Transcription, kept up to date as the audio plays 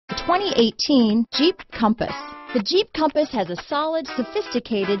The 2018 Jeep Compass. The Jeep Compass has a solid,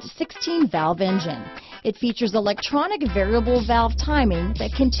 sophisticated 16-valve engine. It features electronic variable valve timing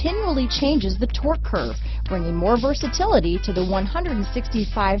that continually changes the torque curve, bringing more versatility to the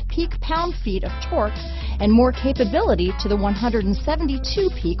 165 peak pound-feet of torque and more capability to the 172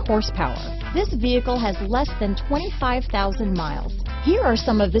 peak horsepower. This vehicle has less than 25,000 miles. Here are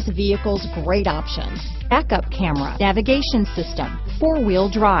some of this vehicle's great options: backup camera, navigation system,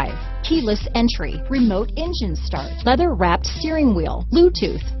 four-wheel drive, keyless entry, remote engine start, leather-wrapped steering wheel,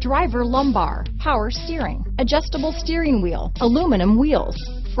 Bluetooth, driver lumbar, power steering, adjustable steering wheel, aluminum wheels,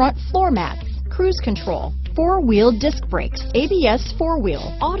 front floor mats, cruise control, four-wheel disc brakes, ABS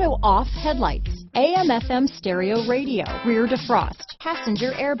four-wheel, auto-off headlights, AM/FM stereo radio, rear defrost,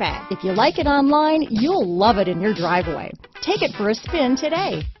 passenger airbag. If you like it online, you'll love it in your driveway. Take it for a spin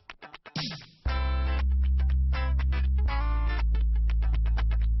today.